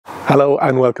Hello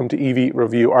and welcome to EV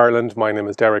Review Ireland. My name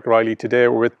is Reilly. Today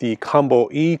we're with the Combo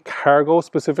E Cargo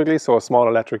specifically, so a small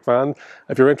electric van.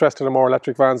 If you're interested in more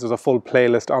electric vans, there's a full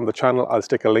playlist on the channel. I'll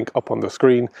stick a link up on the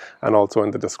screen and also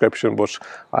in the description, but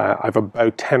I've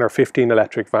about 10 or 15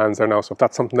 electric vans there now, so if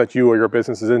that's something that you or your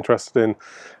business is interested in,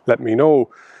 let me know.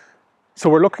 So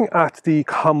we're looking at the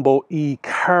Combo E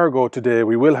Cargo today.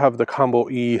 We will have the Combo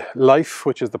E Life,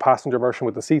 which is the passenger version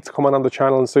with the seats, coming on the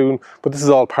channel soon. But this is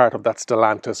all part of that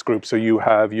Stellantis group. So you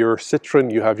have your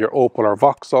Citroen, you have your Opel or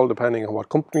Vauxhall, depending on what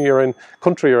country you're in.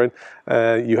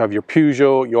 You have your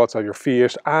Peugeot, you also have your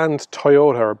Fiat, and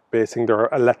Toyota are basing their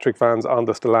electric vans on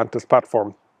the Stellantis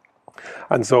platform.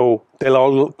 And so they'll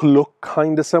all look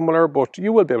kind of similar, but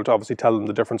you will be able to obviously tell them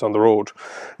the difference on the road.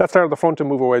 Let's start at the front and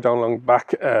move our way down along the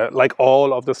back. Like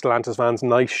all of the Stellantis vans,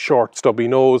 nice short stubby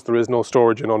nose. There is no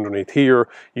storage in underneath here.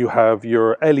 You have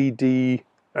your LED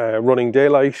running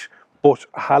daylight, but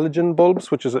halogen bulbs,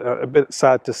 which is a bit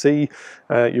sad to see.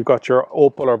 You've got your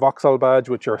Opel or Vauxhall badge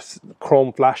with your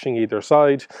chrome flashing either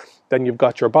side. Then you've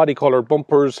got your body coloured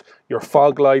bumpers, your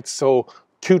fog lights. So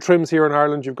two trims here in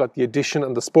Ireland. You've got the Edition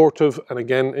and the Sportive, and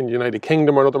again in the United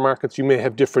Kingdom or other markets you may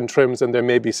have different trims and they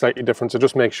may be slightly different, so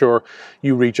just make sure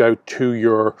you reach out to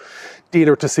your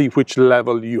dealer to see which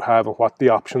level you have and what the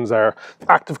options are.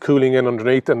 Active cooling in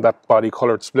underneath and that body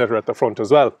coloured splitter at the front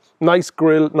as well. Nice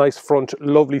grille, nice front,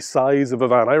 lovely size of a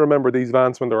van. I remember these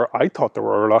vans when I thought they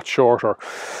were a lot shorter.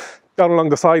 Down along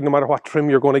the side, no matter what trim,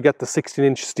 you're going to get the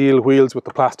 16-inch steel wheels with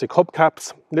the plastic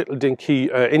hubcaps, little dinky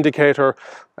indicator.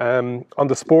 On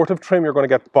the Sportive trim, you're going to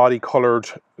get body-coloured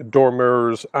door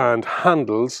mirrors and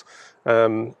handles.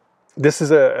 This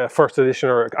is a first edition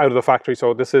or out of the factory,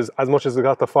 so this is, as much as it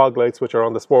got the fog lights, which are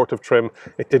on the Sportive trim,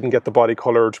 it didn't get the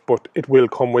body-coloured, but it will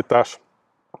come with that.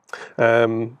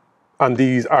 And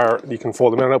these are, you can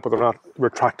fold them in and out, but they're not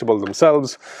retractable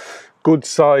themselves. Good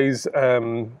size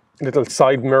little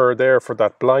side mirror there for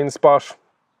that blind spot,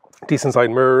 decent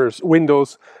side mirrors,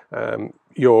 windows.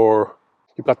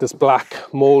 You've got this black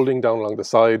moulding down along the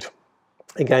side.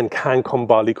 Again, can come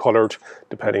body coloured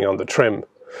depending on the trim.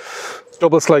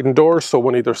 Double sliding doors, so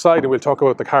one either side, and we'll talk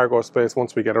about the cargo space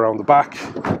once we get around the back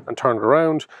and turn it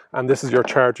around. And this is your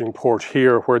charging port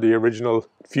here, where the original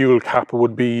fuel cap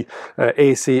would be.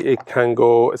 AC, it can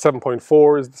go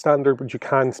 7.4 is the standard, but you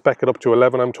can spec it up to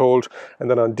 11, I'm told. And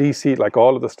then on DC, like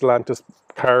all of the Stellantis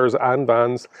cars and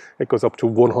vans, it goes up to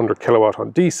 100 kilowatt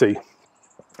on DC.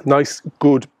 Nice,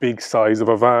 good, big size of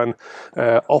a van,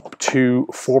 up to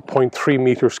 4.3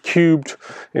 meters cubed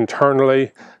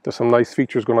internally. There's some nice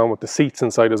features going on with the seats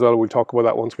inside as well. We'll talk about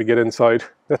that once we get inside.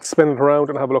 Let's spin it around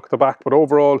and have a look at the back. But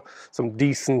overall, some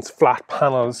decent flat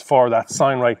panels for that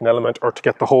sign writing element, or to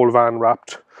get the whole van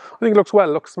wrapped. I think it looks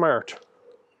well, looks smart.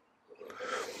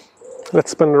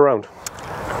 Let's spin it around.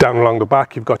 Down along the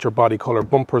back, you've got your body colour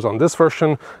bumpers on this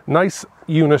version. Nice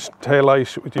unit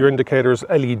taillight with your indicators,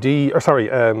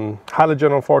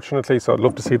 halogen, unfortunately, so I'd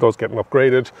love to see those getting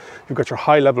upgraded. You've got your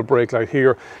high level brake light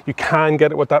here. You can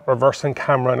get it with that reversing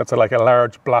camera, and it's like a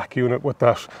large black unit with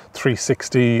that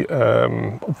 360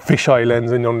 fisheye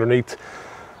lens in underneath.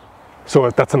 So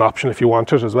that's an option if you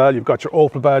want it as well. You've got your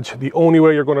Opel badge. The only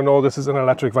way you're going to know this is an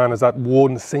electric van is that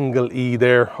one single E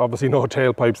there. Obviously no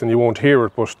tailpipes and you won't hear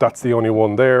it, but that's the only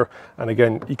one there. And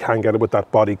again, you can get it with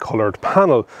that body coloured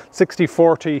panel.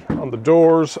 60/40 on the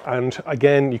doors, and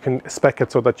again, you can spec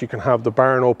it so that you can have the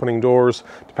barn opening doors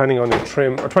depending on your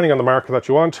trim, or depending on the market that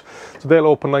you want. So they'll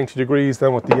open 90 degrees,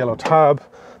 then with the yellow tab,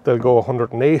 they'll go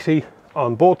 180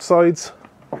 on both sides.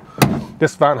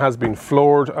 This van has been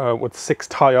floored with 6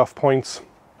 tie-off points.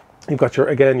 You've got your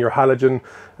halogen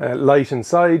light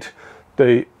inside.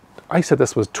 I said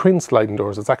this was twin sliding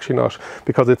doors. It's actually not,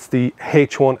 because it's the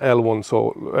H1, L1.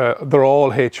 So they're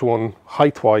all H1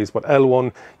 height-wise, but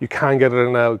L1, you can get it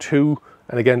in L2.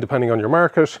 And again, depending on your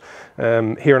market.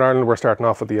 Here in Ireland, we're starting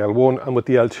off with the L1, and with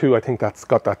the L2, I think that's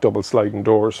got that double sliding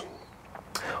doors.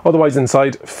 Otherwise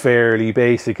inside, fairly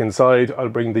basic inside. I'll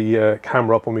bring the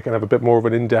camera up and we can have a bit more of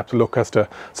an in-depth look as to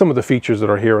some of the features that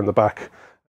are here in the back.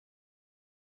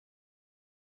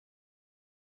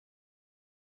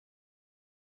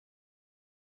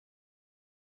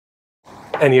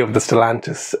 Any of the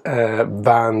Stellantis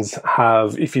vans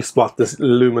have, if you spot this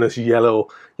luminous yellow,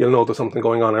 you'll know there's something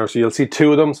going on there. So you'll see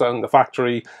two of them. So in the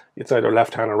factory, it's either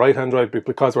left-hand or right-hand drive. But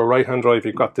because we're right-hand drive,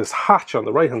 you've got this hatch on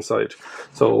the right-hand side.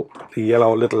 So the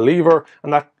yellow little lever,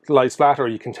 and that lies flat, or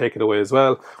you can take it away as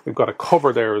well. We've got a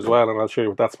cover there as well, and I'll show you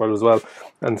what that's about as well.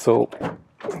 And so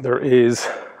there is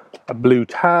a blue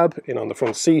tab in on the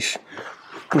front seat.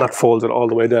 And that folds it all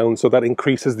the way down, so that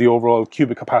increases the overall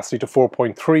cubic capacity to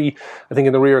 4.3. I think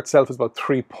in the rear itself is about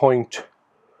 3.2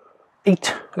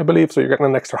 8, I believe. So you're getting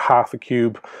an extra half a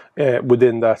cube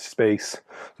within that space. So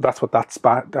that's what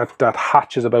that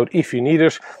hatch is about if you need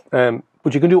it.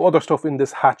 But you can do other stuff in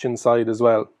this hatch inside as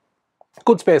well.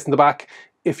 Good space in the back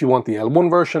if you want the L1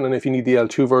 version, and if you need the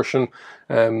L2 version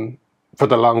for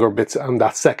the longer bits, and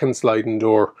that second sliding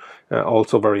door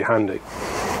also very handy.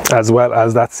 As well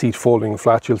as that seat folding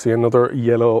flat, you'll see another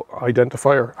yellow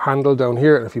identifier handle down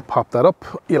here, and if you pop that up,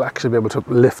 you'll actually be able to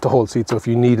lift the whole seat. So if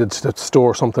you needed to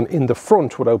store something in the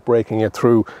front without breaking it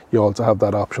through, you also have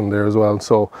that option there as well.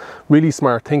 So really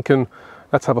smart thinking.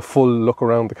 Let's have a full look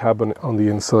around the cabin on the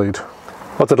inside.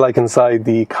 What's it like inside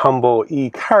the Combo E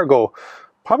Cargo?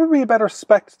 Probably a better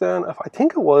spec than, I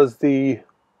think it was the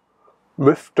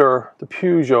Rifter, the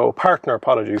Peugeot partner,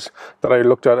 apologies, that I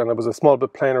looked at, and it was a small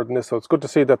bit plainer than this, so it's good to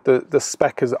see that the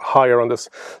spec is higher on this.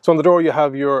 So on the door you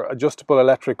have your adjustable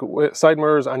electric side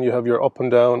mirrors, and you have your up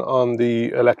and down on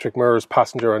the electric mirrors,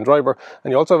 passenger and driver,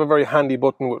 and you also have a very handy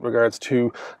button with regards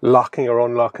to locking or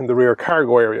unlocking the rear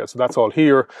cargo area. So that's all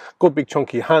here. Good big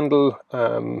chunky handle,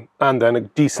 and then a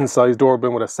decent sized door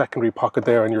bin with a secondary pocket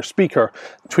there, and your speaker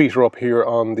tweeter up here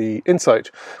on the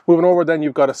inside. Moving over then,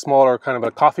 you've got a smaller kind of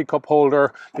a coffee cup holder.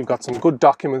 You've got some good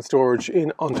document storage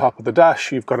in on top of the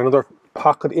dash. You've got another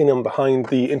pocket in and behind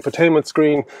the infotainment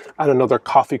screen, and another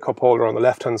coffee cup holder on the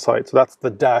left hand side. So that's the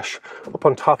dash. Up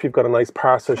on top you've got a nice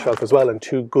parcel shelf as well, and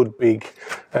 2 good big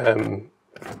sun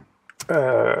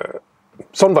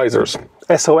visors,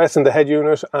 SOS in the head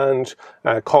unit, and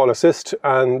call assist,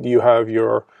 and you have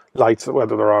your lights,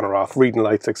 whether they're on or off, reading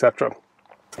lights, etc.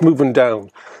 Moving down,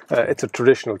 it's a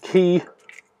traditional key.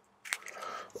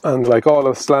 And like all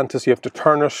of Stellantis, you have to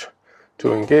turn it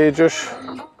to engage it,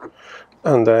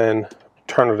 and then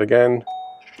turn it again,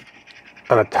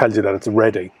 and it tells you that it's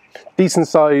ready. Decent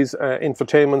size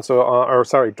infotainment, so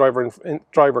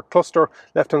driver cluster.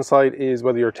 Left hand side is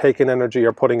whether you're taking energy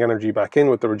or putting energy back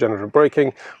in with the regenerative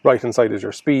braking. Right hand side is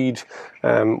your speed,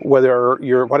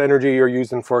 what energy you're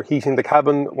using for heating the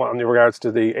cabin in regards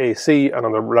to the AC, and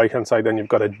on the right hand side then you've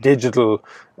got a digital,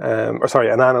 an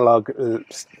analog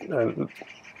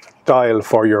dial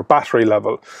for your battery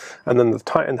level, and then the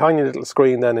tiny little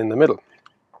screen then in the middle.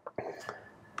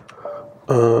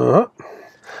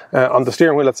 On the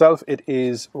steering wheel itself, it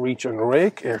is reach and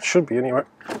rake. It should be anyway.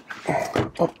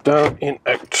 Up, down, in,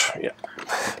 out. Yeah.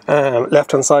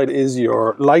 Left hand side is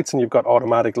your lights, and you've got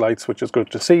automatic lights, which is good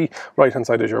to see. Right hand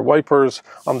side is your wipers.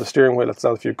 On the steering wheel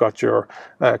itself, you've got your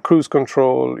cruise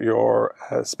control, your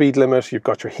speed limit, you've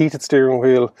got your heated steering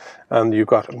wheel, and you've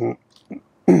got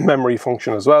memory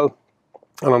function as well.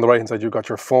 And on the right hand side you've got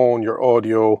your phone, your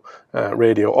audio,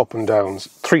 radio, up and downs.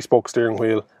 3-spoke steering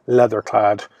wheel, leather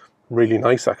clad, really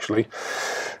nice actually.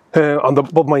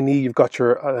 Above my knee you've got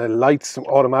your lights,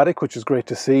 automatic, which is great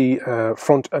to see.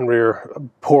 Front and rear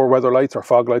poor weather lights, or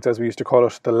fog lights as we used to call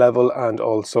it, the level and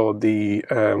also the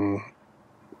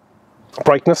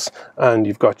brightness. And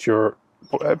you've got your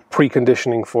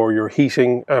preconditioning for your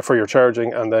heating, for your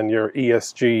charging, and then your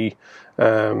ESG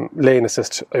lane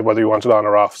assist, whether you want it on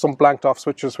or off. Some blanked off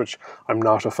switches, which I'm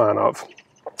not a fan of.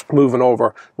 Moving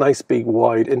over, nice big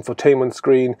wide infotainment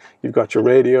screen. You've got your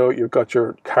radio, you've got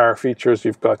your car features,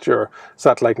 you've got your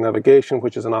satellite navigation,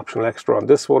 which is an optional extra on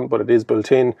this one, but it is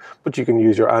built in. But you can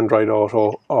use your Android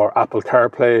Auto or Apple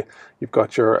CarPlay. You've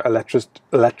got your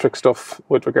electric stuff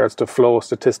with regards to flow,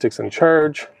 statistics and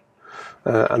charge.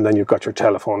 And then you've got your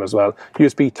telephone as well.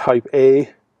 USB Type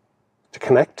A to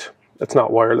connect. It's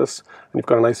not wireless. And you've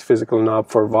got a nice physical knob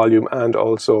for volume and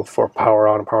also for power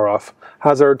on and power off.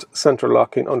 Hazard, center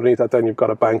locking. Underneath that then you've got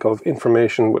a bank of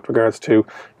information with regards to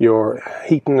your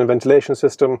heating and ventilation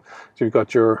system. So you've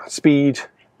got your speed,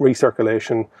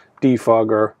 recirculation,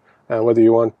 defogger, whether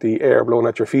you want the air blown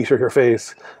at your feet or your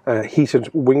face, heated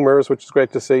wing mirrors, which is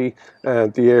great to see,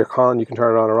 the air con, you can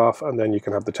turn it on or off, and then you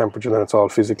can have the temperature, and then it's all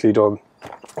physically done.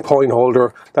 Coin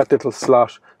holder, that little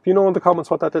slot. If you know in the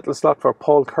comments what that little slot for,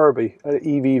 Paul Kirby,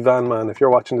 EV van man, if you're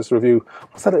watching this review,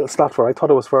 what's that little slot for? I thought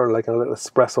it was for like a little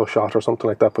espresso shot or something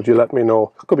like that, but you let me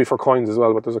know. It could be for coins as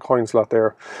well, but there's a coin slot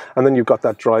there. And then you've got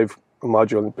that drive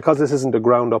module. Because this isn't a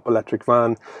ground up electric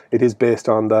van, it is based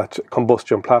on that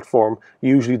combustion platform.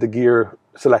 Usually the gear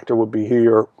selector would be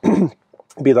here,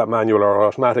 be that manual or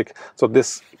automatic. So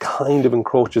this kind of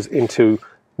encroaches into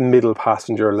middle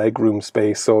passenger legroom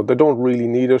space, so they don't really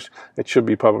need it. It should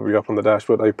be probably up on the dash,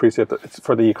 but I appreciate that it's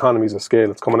for the economies of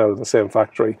scale. It's coming out of the same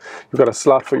factory. You've got a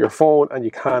slot for your phone, and you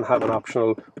can have an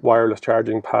optional wireless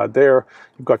charging pad there.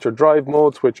 You've got your drive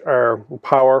modes, which are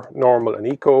power, normal and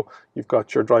eco. You've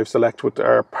got your drive select with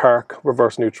park,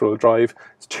 reverse neutral drive.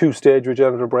 It's 2-stage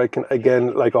regenerative braking,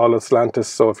 again like all of Stellantis.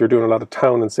 So if you're doing a lot of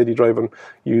town and city driving,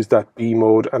 use that B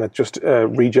mode, and it just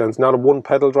regens. Not a one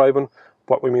pedal driving.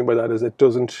 What we mean by that is it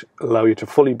doesn't allow you to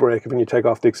fully brake when you take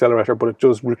off the accelerator, but it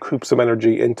does recoup some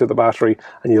energy into the battery,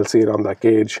 and you'll see it on that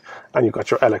gauge. And you've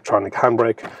got your electronic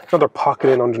handbrake. Another pocket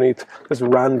in underneath. This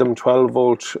random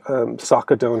 12-volt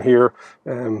socket down here.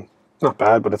 Not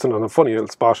bad, but it's in a funny little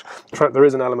spot. There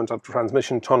is an element of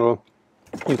transmission tunnel.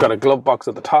 You've got a glove box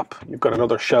at the top, you've got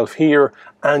another shelf here,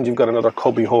 and you've got another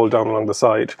cubby hole down along the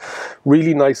side.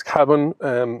 Really nice cabin.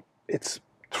 It's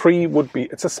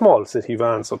a small city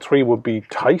van, so 3 would be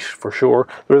tight for sure.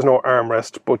 There is no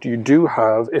armrest, but you do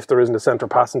have, if there isn't a center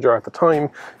passenger at the time,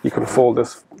 you can fold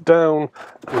this down.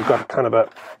 You've got kind of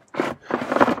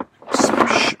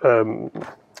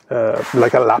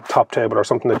like a laptop table or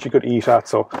something that you could eat at,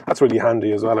 so that's really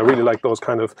handy as well. I really like those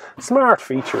kind of smart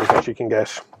features that you can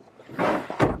get.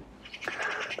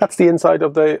 That's the inside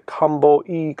of the Combo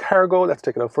E Cargo. Let's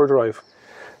take it out for a drive.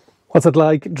 What's it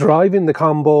like driving the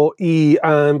Combo E?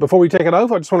 And before we take it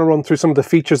out, I just want to run through some of the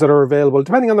features that are available.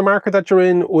 Depending on the market that you're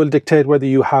in, will dictate whether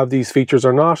you have these features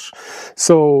or not.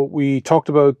 So we talked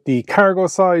about the cargo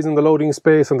size and the loading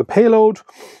space and the payload.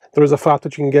 There is a flap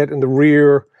that you can get in the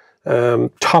rear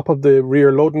top of the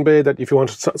rear loading bay, that if you want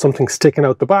something sticking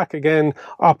out the back, again,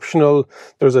 optional.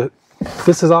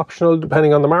 This is optional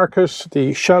depending on the market.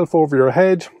 The shelf over your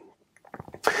head.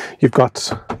 You've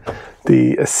got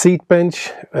the seat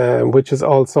bench, which is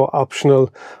also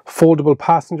optional. Foldable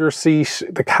passenger seat,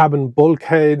 the cabin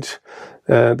bulkhead,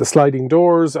 the sliding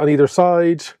doors on either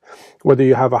side, whether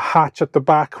you have a hatch at the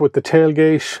back with the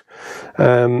tailgate,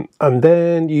 and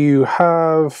then you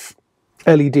have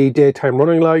LED daytime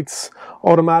running lights.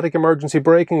 Automatic emergency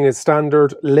braking is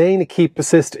standard. Lane keep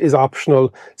assist is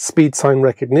optional. Speed sign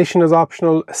recognition is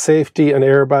optional. Safety and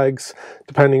airbags,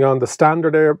 depending on the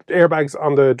standard airbags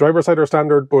on the driver's side are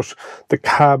standard, but the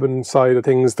cabin side of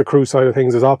things, the crew side of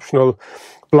things, is optional.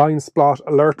 Blind spot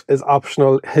alert is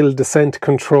optional. Hill descent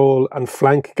control and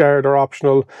flank guard are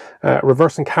optional.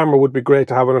 Reversing camera would be great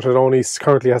to have on it. It only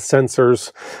currently has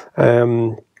sensors.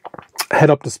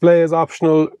 Head-up display is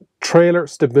optional. Trailer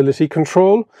stability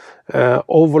control,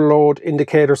 overload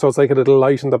indicator, so it's like a little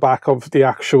light in the back of the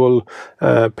actual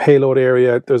payload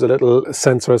area. There's a little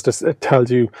sensor as it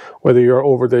tells you whether you're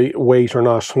over the weight or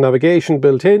not. Navigation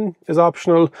built in is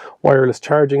optional. Wireless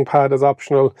charging pad is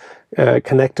optional.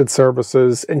 Connected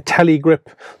services. IntelliGrip,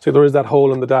 so there is that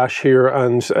hole in the dash here,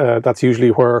 and that's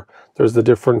usually where there's the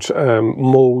different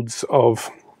modes of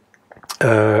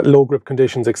low grip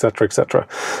conditions, etc, etc.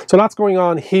 So that's going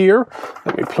on here.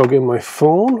 Let me plug in my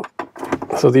phone.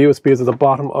 So the USB is at the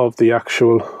bottom of the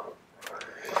actual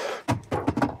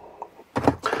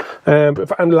and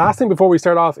the last thing before we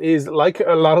start off is, like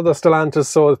a lot of the Stellantis,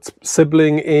 so it's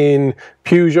sibling in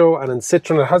Peugeot and in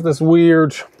Citroen, it has this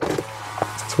weird,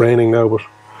 it's raining now, but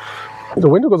the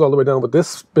window goes all the way down, but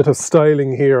this bit of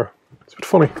styling here, it's a bit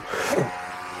funny.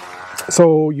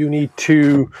 So you need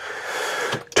to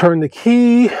turn the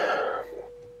key.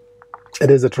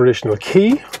 It is a traditional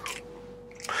key,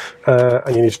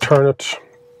 and you need to turn it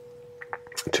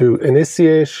to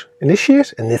initiate, and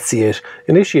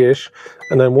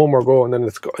then one more go, and then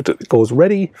it goes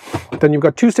ready. Then you've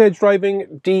got 2-stage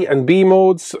driving, D and B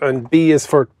modes, and B is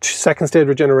for 2nd stage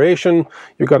regeneration.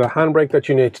 You've got a handbrake that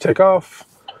you need to take off.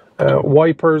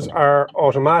 Wipers are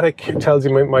automatic. It tells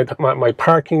you my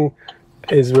parking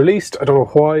is released. I don't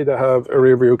know why they have a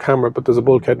rear view camera, but there's a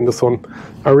bulkhead in this one,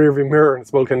 a rear view mirror, and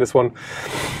it's a bulkhead in this one.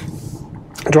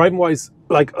 Driving wise,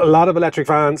 like a lot of electric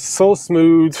vans, so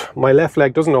smooth. My left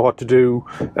leg doesn't know what to do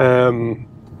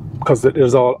because it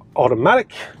is all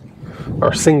automatic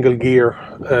or single gear,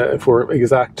 if we're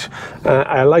exact.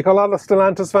 I like a lot of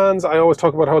Stellantis vans. I always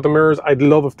talk about how the mirrors, I'd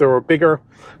love if they were bigger,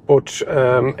 but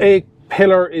a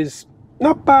pillar is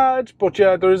not bad, but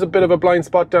yeah, there is a bit of a blind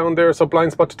spot down there, so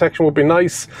blind spot detection would be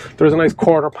nice. There is a nice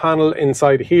quarter panel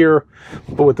inside here,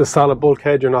 but with the solid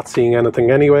bulkhead, you're not seeing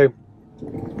anything anyway.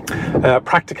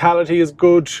 Practicality is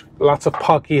good. Lots of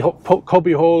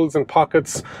cubby holes and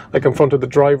pockets, like in front of the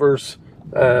drivers.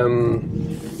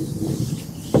 The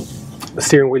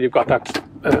steering wheel, you've got that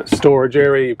storage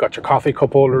area, you've got your coffee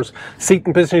cup holders.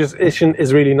 Seating position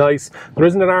is really nice. There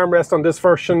isn't an armrest on this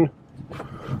version.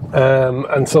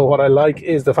 And so what I like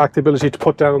is the ability to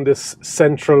put down this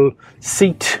central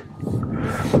seat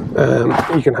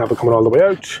You can have it coming all the way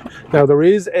out. Now there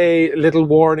is a little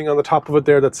warning on the top of it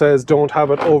there that says don't have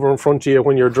it over in front of you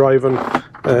when you're driving,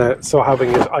 so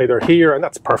having it either here, and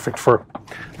that's perfect for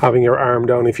having your arm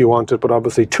down if you want it, but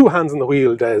obviously 2 hands on the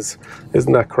wheel, Des,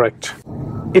 isn't that correct?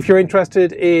 If you're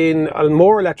interested in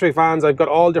more electric vans, I've got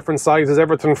all different sizes,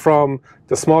 everything from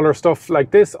the smaller stuff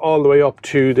like this all the way up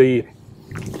to the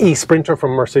e-Sprinter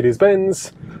from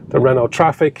Mercedes-Benz, the Renault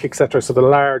Traffic, etc. So the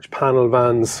large panel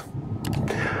vans.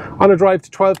 On a drive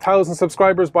to 12,000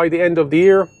 subscribers by the end of the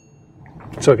year.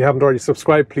 So if you haven't already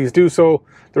subscribed, please do so.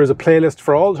 There is a playlist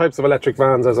for all types of electric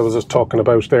vans, as I was just talking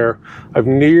about there. I've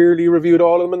nearly reviewed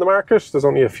all of them in the market. There's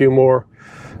only a few more.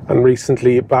 And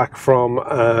recently back from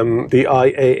the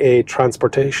IAA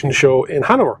Transportation Show in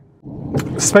Hanover.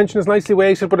 Suspension is nicely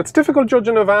weighted, but it's difficult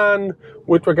judging a van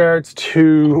with regards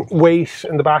to weight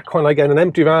in the back when I get an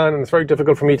empty van, and it's very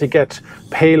difficult for me to get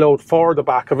payload for the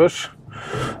back of it.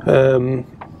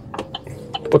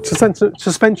 But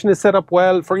suspension is set up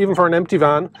well for even for an empty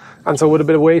van, and so with a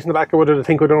bit of weight in the back of it, I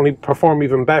think would only perform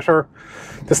even better.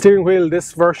 The steering wheel,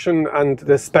 this version and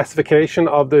the specification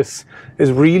of this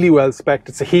is really well spec'd.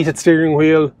 It's a heated steering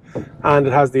wheel, and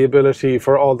it has the ability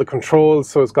for all the controls.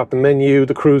 So it's got the menu,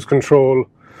 the cruise control,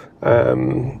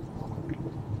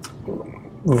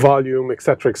 volume,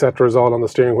 etc., etc. is all on the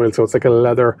steering wheel. So it's like a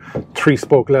leather,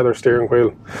 3-spoke leather steering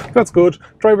wheel. That's good.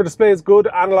 Driver display is good.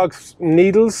 Analog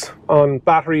needles on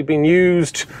battery being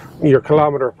used, your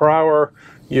kilometer per hour,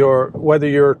 whether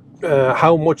you're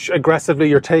how much aggressively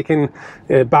you're taking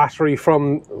battery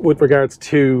from with regards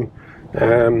to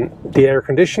the air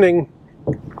conditioning,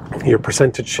 your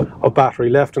percentage of battery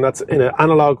left, and that's in an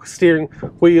analog steering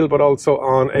wheel, but also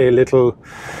on a little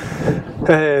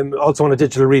also on a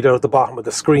digital readout at the bottom of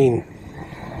the screen.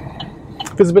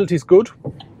 Visibility is good.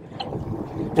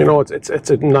 You know, it's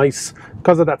a nice,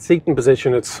 because of that seating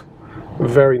position, it's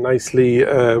very nicely,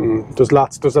 there's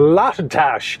a lot of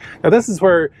dash. Now this is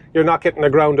where you're not getting a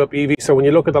ground up EV, so when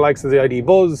you look at the likes of the ID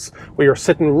Buzz, where you're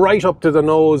sitting right up to the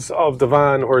nose of the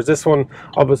van, whereas this one,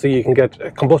 obviously you can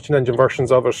get combustion engine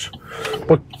versions of it.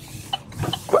 But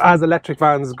as electric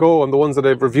vans go, and the ones that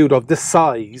I've reviewed of this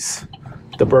size,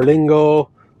 the Berlingo,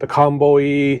 the Combo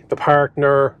E, the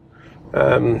Partner,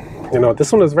 you know,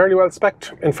 this one is very well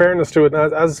spec'd, in fairness to it,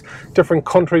 as different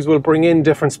countries will bring in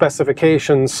different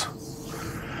specifications.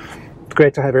 It's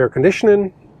great to have air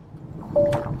conditioning,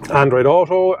 Android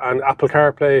Auto and Apple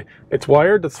CarPlay. It's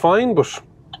wired, that's fine, but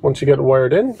once you get it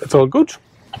wired in, it's all good.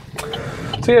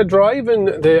 So yeah, driving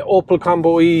the Opel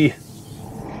Combo E,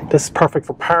 this is perfect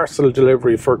for parcel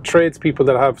delivery, for tradespeople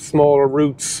that have smaller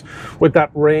routes with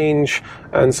that range.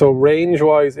 And so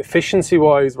range-wise,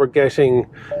 efficiency-wise, we're getting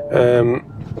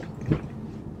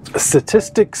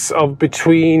statistics of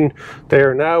between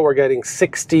there now, we're getting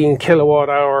 16 kilowatt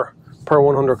hour per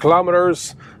 100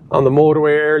 kilometers. On the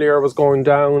motorway earlier I was going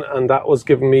down, and that was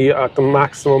giving me at the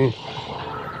maximum.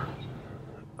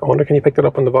 I wonder, can you pick that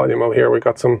up on the volume out here? We've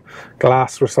got some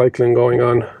glass recycling going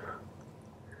on.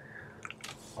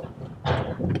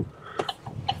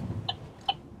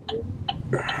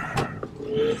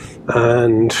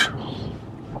 And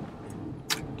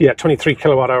yeah, 23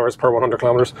 kilowatt hours per 100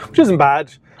 kilometers, which isn't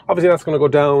bad. Obviously that's going to go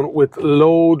down with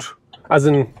load, as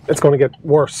in it's going to get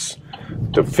worse.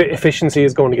 The efficiency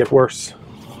is going to get worse.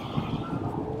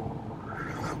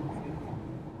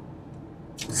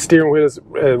 Steering wheel is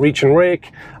reach and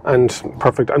rake, and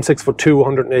perfect. I'm 6'2",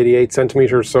 188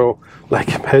 centimeters, so like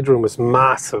headroom is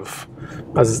massive,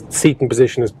 as seating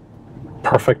position is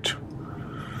perfect.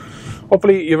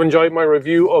 Hopefully you've enjoyed my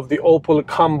review of the Opel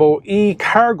Combo E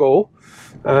Cargo.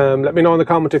 Let me know in the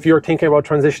comment if you're thinking about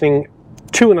transitioning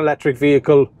to an electric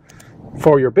vehicle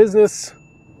for your business.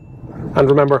 And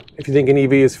remember, if you think an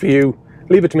EV is for you,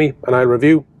 leave it to me and I'll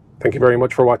review. Thank you very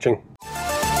much for watching.